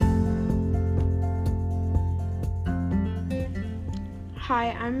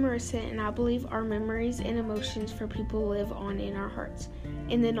Hi, I'm Marissa, and I believe our memories and emotions for people live on in our hearts.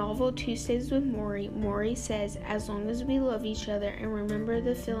 In the novel Tuesdays with Morrie, Morrie says, as long as we love each other and remember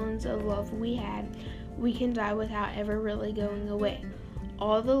the feelings of love we had, we can die without ever really going away.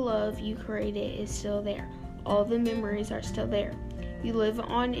 All the love you created is still there. All the memories are still there. You live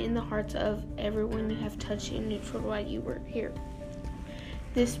on in the hearts of everyone you have touched and nurtured while you were here.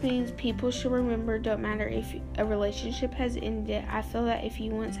 This means people should remember, don't matter if a relationship has ended. I feel that if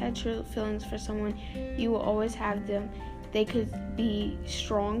you once had true feelings for someone, you will always have them. They could be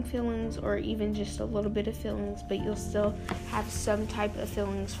strong feelings or even just a little bit of feelings, but you'll still have some type of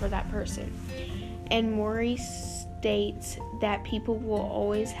feelings for that person. And Morrie states that people will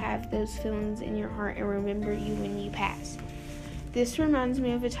always have those feelings in your heart and remember you when you pass. This reminds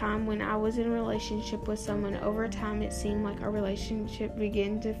me of a time when I was in a relationship with someone. Over time, it seemed like our relationship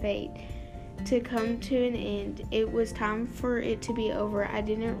began to fade, to come to an end. It was time for it to be over. I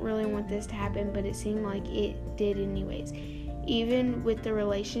didn't really want this to happen, but it seemed like it did anyways. Even with the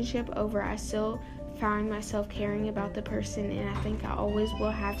relationship over, I still found myself caring about the person, and I think I always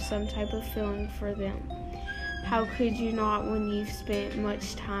will have some type of feeling for them. How could you not when you've spent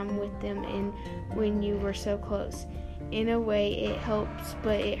much time with them and when you were so close? In a way, it helps,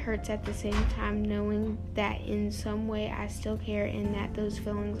 but it hurts at the same time, knowing that in some way I still care and that those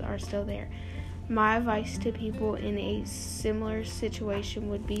feelings are still there. My advice to people in a similar situation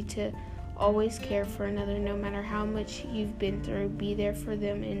would be to always care for another, no matter how much you've been through. Be there for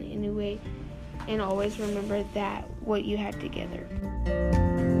them in any way, and always remember that what you had together.